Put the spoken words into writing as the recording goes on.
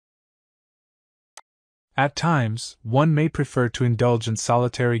At times, one may prefer to indulge in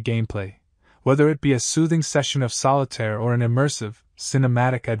solitary gameplay, whether it be a soothing session of solitaire or an immersive,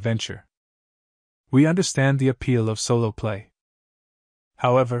 cinematic adventure. We understand the appeal of solo play.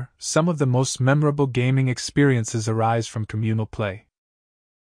 However, some of the most memorable gaming experiences arise from communal play.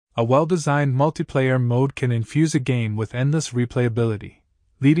 A well-designed multiplayer mode can infuse a game with endless replayability,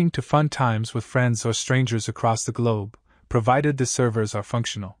 leading to fun times with friends or strangers across the globe, provided the servers are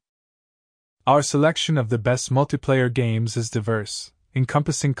functional. Our selection of the best multiplayer games is diverse,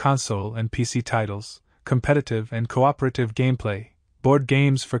 encompassing console and PC titles, competitive and cooperative gameplay, board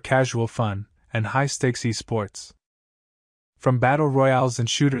games for casual fun, and high-stakes esports. From battle royales and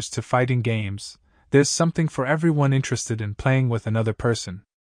shooters to fighting games, there's something for everyone interested in playing with another person.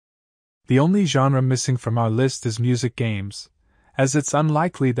 The only genre missing from our list is music games, as it's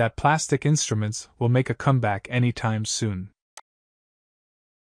unlikely that plastic instruments will make a comeback anytime soon.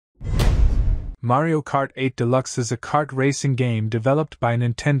 Mario Kart 8 Deluxe is a kart racing game developed by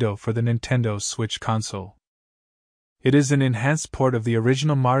Nintendo for the Nintendo Switch console. It is an enhanced port of the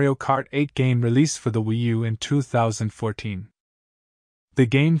original Mario Kart 8 game released for the Wii U in 2014. The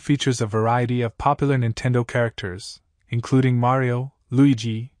game features a variety of popular Nintendo characters, including Mario,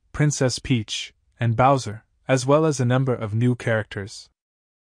 Luigi, Princess Peach, and Bowser, as well as a number of new characters.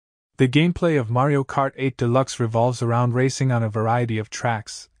 The gameplay of Mario Kart 8 Deluxe revolves around racing on a variety of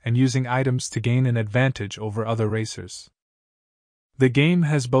tracks and using items to gain an advantage over other racers. The game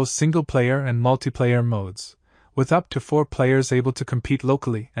has both single-player and multiplayer modes, with up to 4 players able to compete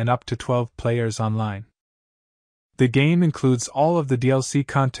locally and up to 12 players online. The game includes all of the DLC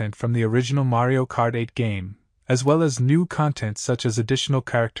content from the original Mario Kart 8 game, as well as new content such as additional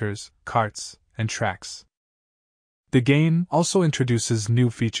characters, karts, and tracks. The game also introduces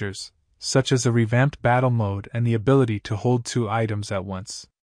new features, such as a revamped battle mode and the ability to hold 2 items at once.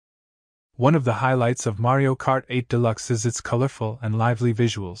 One of the highlights of Mario Kart 8 Deluxe is its colorful and lively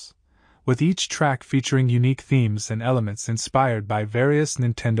visuals, with each track featuring unique themes and elements inspired by various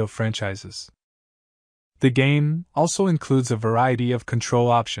Nintendo franchises. The game also includes a variety of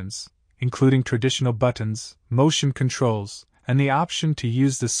control options, including traditional buttons, motion controls, and the option to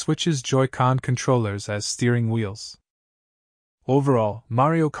use the Switch's Joy-Con controllers as steering wheels. Overall,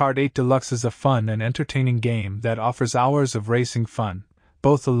 Mario Kart 8 Deluxe is a fun and entertaining game that offers hours of racing fun,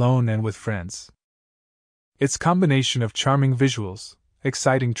 both alone and with friends. Its combination of charming visuals,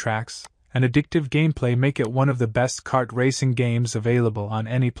 exciting tracks, and addictive gameplay make it one of the best kart racing games available on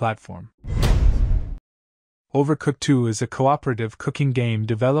any platform. Overcooked 2 is a cooperative cooking game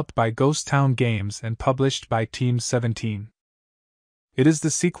developed by Ghost Town Games and published by Team 17. It is the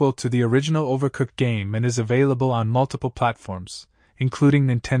sequel to the original Overcooked game and is available on multiple platforms, including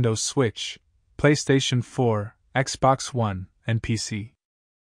Nintendo Switch, PlayStation 4, Xbox One, and PC.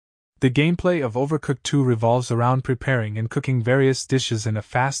 The gameplay of Overcooked 2 revolves around preparing and cooking various dishes in a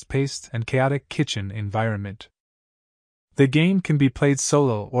fast-paced and chaotic kitchen environment. The game can be played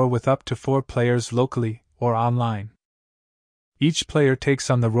solo or with up to 4 players locally or online. Each player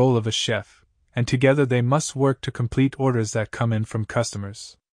takes on the role of a chef, and together they must work to complete orders that come in from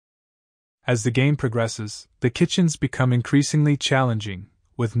customers. As the game progresses, the kitchens become increasingly challenging,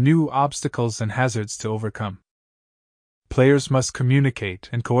 with new obstacles and hazards to overcome. Players must communicate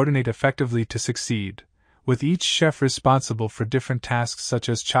and coordinate effectively to succeed, with each chef responsible for different tasks such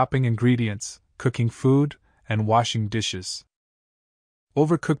as chopping ingredients, cooking food, and washing dishes.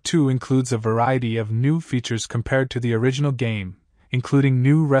 Overcooked 2 includes a variety of new features compared to the original game, including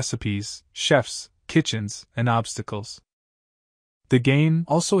new recipes, chefs, kitchens, and obstacles. The game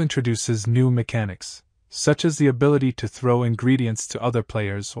also introduces new mechanics, such as the ability to throw ingredients to other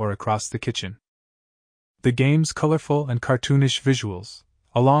players or across the kitchen. The game's colorful and cartoonish visuals,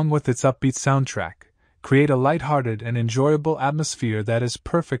 along with its upbeat soundtrack, create a lighthearted and enjoyable atmosphere that is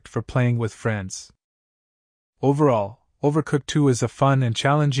perfect for playing with friends. Overall, Overcooked 2 is a fun and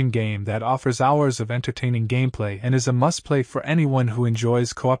challenging game that offers hours of entertaining gameplay and is a must-play for anyone who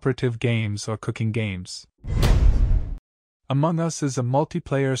enjoys cooperative games or cooking games. Among Us is a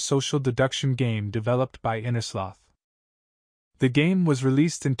multiplayer social deduction game developed by Innersloth. The game was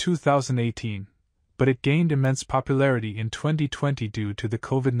released in 2018, but it gained immense popularity in 2020 due to the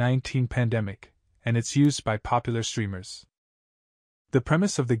COVID-19 pandemic and its use by popular streamers. The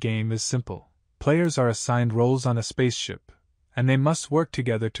premise of the game is simple. Players are assigned roles on a spaceship, and they must work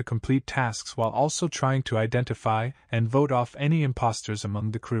together to complete tasks while also trying to identify and vote off any imposters among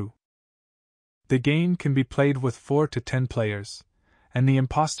the crew. The game can be played with 4 to 10 players, and the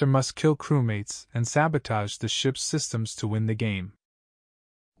imposter must kill crewmates and sabotage the ship's systems to win the game.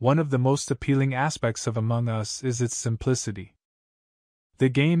 One of the most appealing aspects of Among Us is its simplicity. The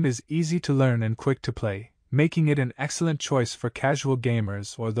game is easy to learn and quick to play, making it an excellent choice for casual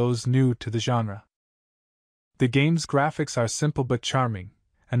gamers or those new to the genre. The game's graphics are simple but charming,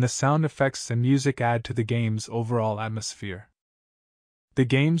 and the sound effects and music add to the game's overall atmosphere. The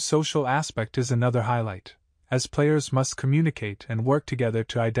game's social aspect is another highlight, as players must communicate and work together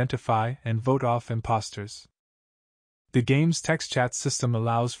to identify and vote off imposters. The game's text chat system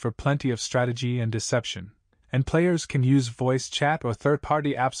allows for plenty of strategy and deception, and players can use voice chat or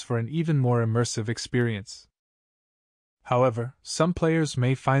third-party apps for an even more immersive experience. However, some players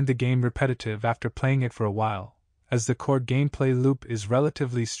may find the game repetitive after playing it for a while, as the core gameplay loop is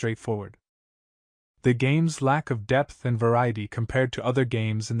relatively straightforward. The game's lack of depth and variety compared to other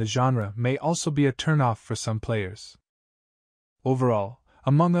games in the genre may also be a turn-off for some players. Overall,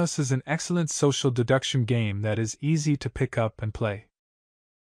 Among Us is an excellent social deduction game that is easy to pick up and play.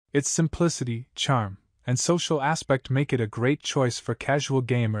 Its simplicity, charm, and social aspect make it a great choice for casual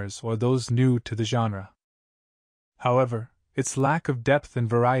gamers or those new to the genre. However, its lack of depth and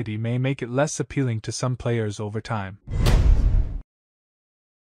variety may make it less appealing to some players over time.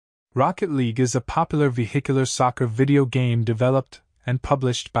 Rocket League is a popular vehicular soccer video game developed and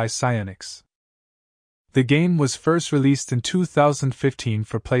published by Psyonix. The game was first released in 2015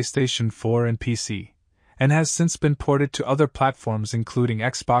 for PlayStation 4 and PC, and has since been ported to other platforms including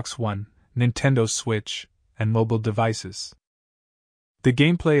Xbox One, Nintendo Switch, and mobile devices. The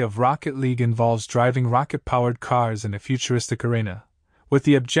gameplay of Rocket League involves driving rocket-powered cars in a futuristic arena, with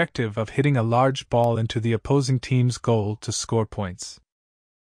the objective of hitting a large ball into the opposing team's goal to score points.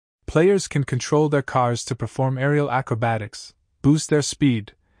 Players can control their cars to perform aerial acrobatics, boost their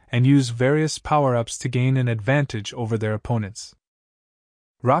speed, and use various power-ups to gain an advantage over their opponents.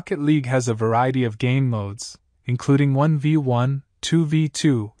 Rocket League has a variety of game modes, including 1v1,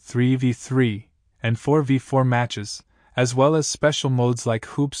 2v2, 3v3, and 4v4 matches, as well as special modes like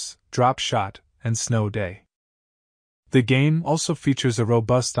Hoops, Drop Shot, and Snow Day. The game also features a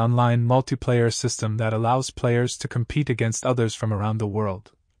robust online multiplayer system that allows players to compete against others from around the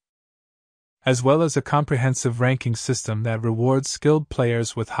world, as well as a comprehensive ranking system that rewards skilled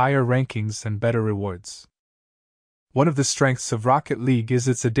players with higher rankings and better rewards. One of the strengths of Rocket League is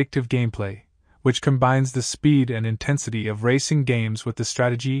its addictive gameplay, which combines the speed and intensity of racing games with the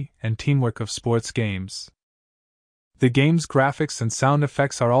strategy and teamwork of sports games. The game's graphics and sound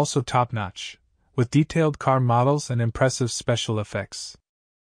effects are also top-notch, with detailed car models and impressive special effects.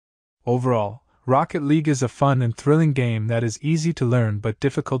 Overall, Rocket League is a fun and thrilling game that is easy to learn but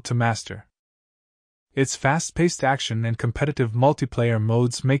difficult to master. Its fast-paced action and competitive multiplayer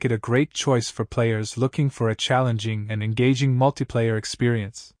modes make it a great choice for players looking for a challenging and engaging multiplayer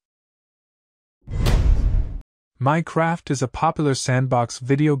experience. Minecraft is a popular sandbox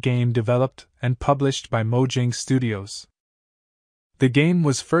video game developed and published by Mojang Studios. The game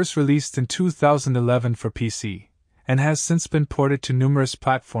was first released in 2011 for PC, and has since been ported to numerous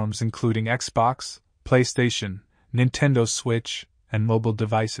platforms including Xbox, PlayStation, Nintendo Switch, and mobile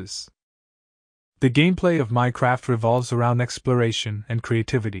devices. The gameplay of Minecraft revolves around exploration and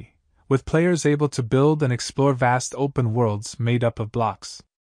creativity, with players able to build and explore vast open worlds made up of blocks.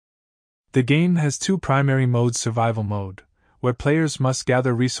 The game has two primary modes: survival mode, where players must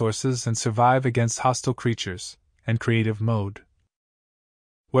gather resources and survive against hostile creatures, and creative mode,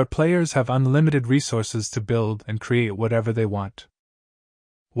 where players have unlimited resources to build and create whatever they want.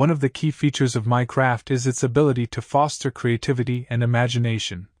 One of the key features of Minecraft is its ability to foster creativity and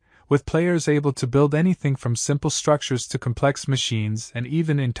imagination, with players able to build anything from simple structures to complex machines and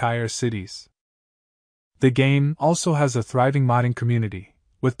even entire cities. The game also has a thriving modding community,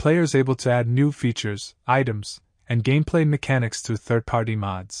 with players able to add new features, items, and gameplay mechanics through third-party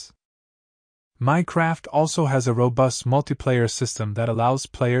mods. Minecraft also has a robust multiplayer system that allows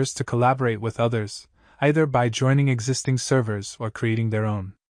players to collaborate with others, either by joining existing servers or creating their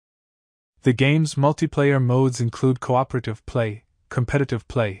own. The game's multiplayer modes include cooperative play, competitive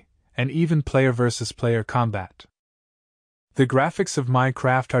play, and even player versus player combat. The graphics of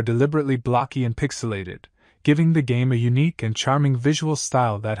Minecraft are deliberately blocky and pixelated, giving the game a unique and charming visual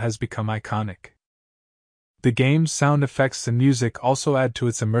style that has become iconic. The game's sound effects and music also add to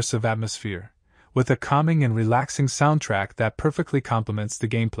its immersive atmosphere, with a calming and relaxing soundtrack that perfectly complements the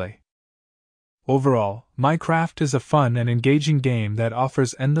gameplay. Overall, Minecraft is a fun and engaging game that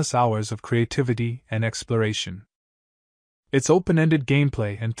offers endless hours of creativity and exploration. Its open-ended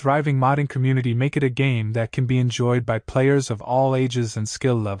gameplay and thriving modding community make it a game that can be enjoyed by players of all ages and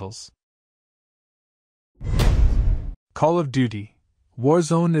skill levels. Call of Duty: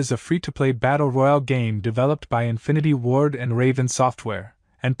 Warzone is a free-to-play battle royale game developed by Infinity Ward and Raven Software,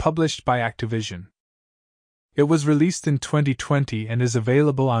 and published by Activision. It was released in 2020 and is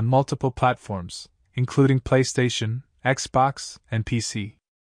available on multiple platforms, including PlayStation, Xbox, and PC.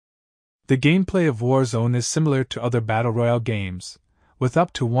 The gameplay of Warzone is similar to other Battle Royale games, with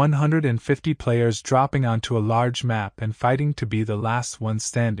up to 150 players dropping onto a large map and fighting to be the last one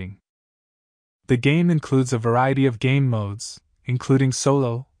standing. The game includes a variety of game modes, including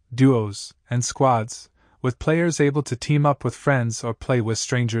solo, duos, and squads, with players able to team up with friends or play with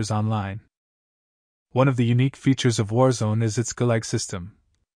strangers online. One of the unique features of Warzone is its Deluxe system,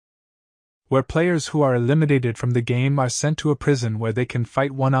 where players who are eliminated from the game are sent to a prison where they can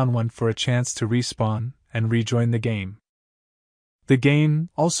fight one-on-one for a chance to respawn and rejoin the game. The game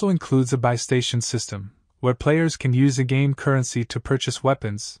also includes a buy station system, where players can use in-game currency to purchase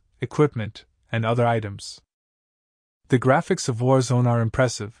weapons, equipment, and other items. The graphics of Warzone are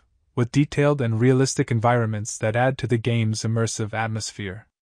impressive, with detailed and realistic environments that add to the game's immersive atmosphere.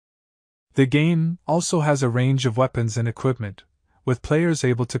 The game also has a range of weapons and equipment, with players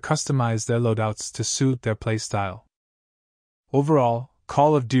able to customize their loadouts to suit their playstyle. Overall,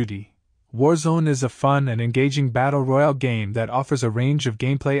 Call of Duty Warzone is a fun and engaging battle royale game that offers a range of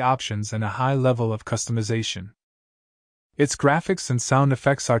gameplay options and a high level of customization. Its graphics and sound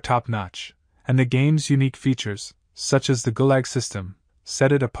effects are top-notch, and the game's unique features, such as the Gulag system,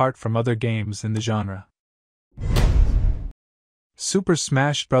 set it apart from other games in the genre. Super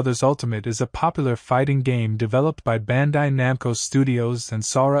Smash Bros. Ultimate is a popular fighting game developed by Bandai Namco Studios and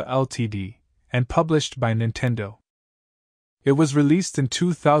Sora Ltd., and published by Nintendo. It was released in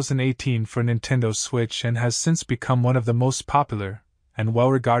 2018 for Nintendo Switch and has since become one of the most popular and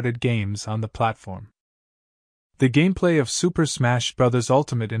well-regarded games on the platform. The gameplay of Super Smash Bros.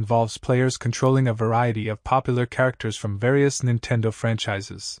 Ultimate involves players controlling a variety of popular characters from various Nintendo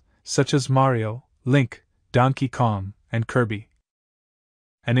franchises, such as Mario, Link, Donkey Kong, and Kirby,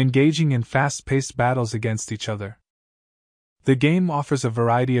 and engaging in fast-paced battles against each other. The game offers a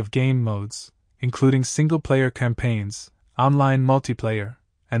variety of game modes, including single-player campaigns, online multiplayer,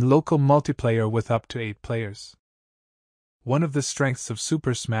 and local multiplayer with up to 8 players. One of the strengths of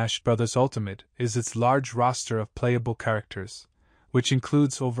Super Smash Bros. Ultimate is its large roster of playable characters, which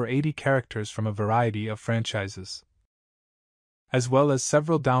includes over 80 characters from a variety of franchises, as well as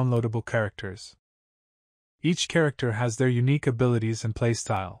several downloadable characters. Each character has their unique abilities and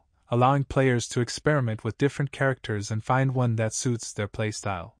playstyle, allowing players to experiment with different characters and find one that suits their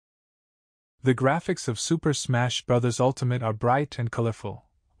playstyle. The graphics of Super Smash Bros. Ultimate are bright and colorful,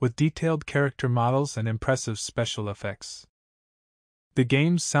 with detailed character models and impressive special effects. The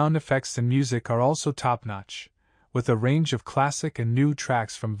game's sound effects and music are also top-notch, with a range of classic and new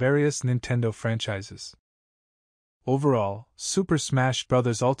tracks from various Nintendo franchises. Overall, Super Smash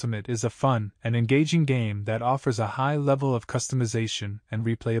Bros. Ultimate is a fun and engaging game that offers a high level of customization and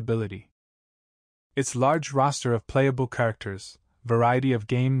replayability. Its large roster of playable characters, variety of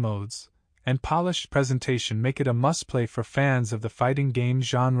game modes, and polished presentation make it a must-play for fans of the fighting game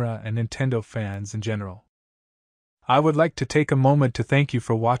genre and Nintendo fans in general. I would like to take a moment to thank you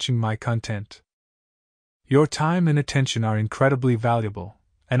for watching my content. Your time and attention are incredibly valuable,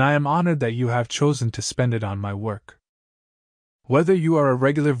 and I am honored that you have chosen to spend it on my work. Whether you are a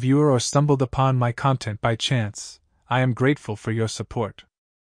regular viewer or stumbled upon my content by chance, I am grateful for your support.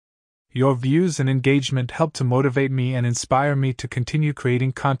 Your views and engagement help to motivate me and inspire me to continue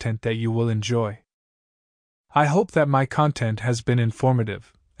creating content that you will enjoy. I hope that my content has been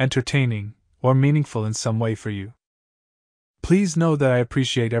informative, entertaining, or meaningful in some way for you. Please know that I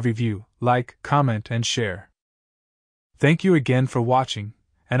appreciate every view, like, comment, and share. Thank you again for watching,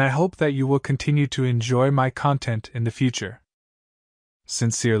 and I hope that you will continue to enjoy my content in the future.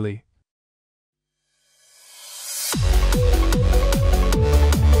 Sincerely,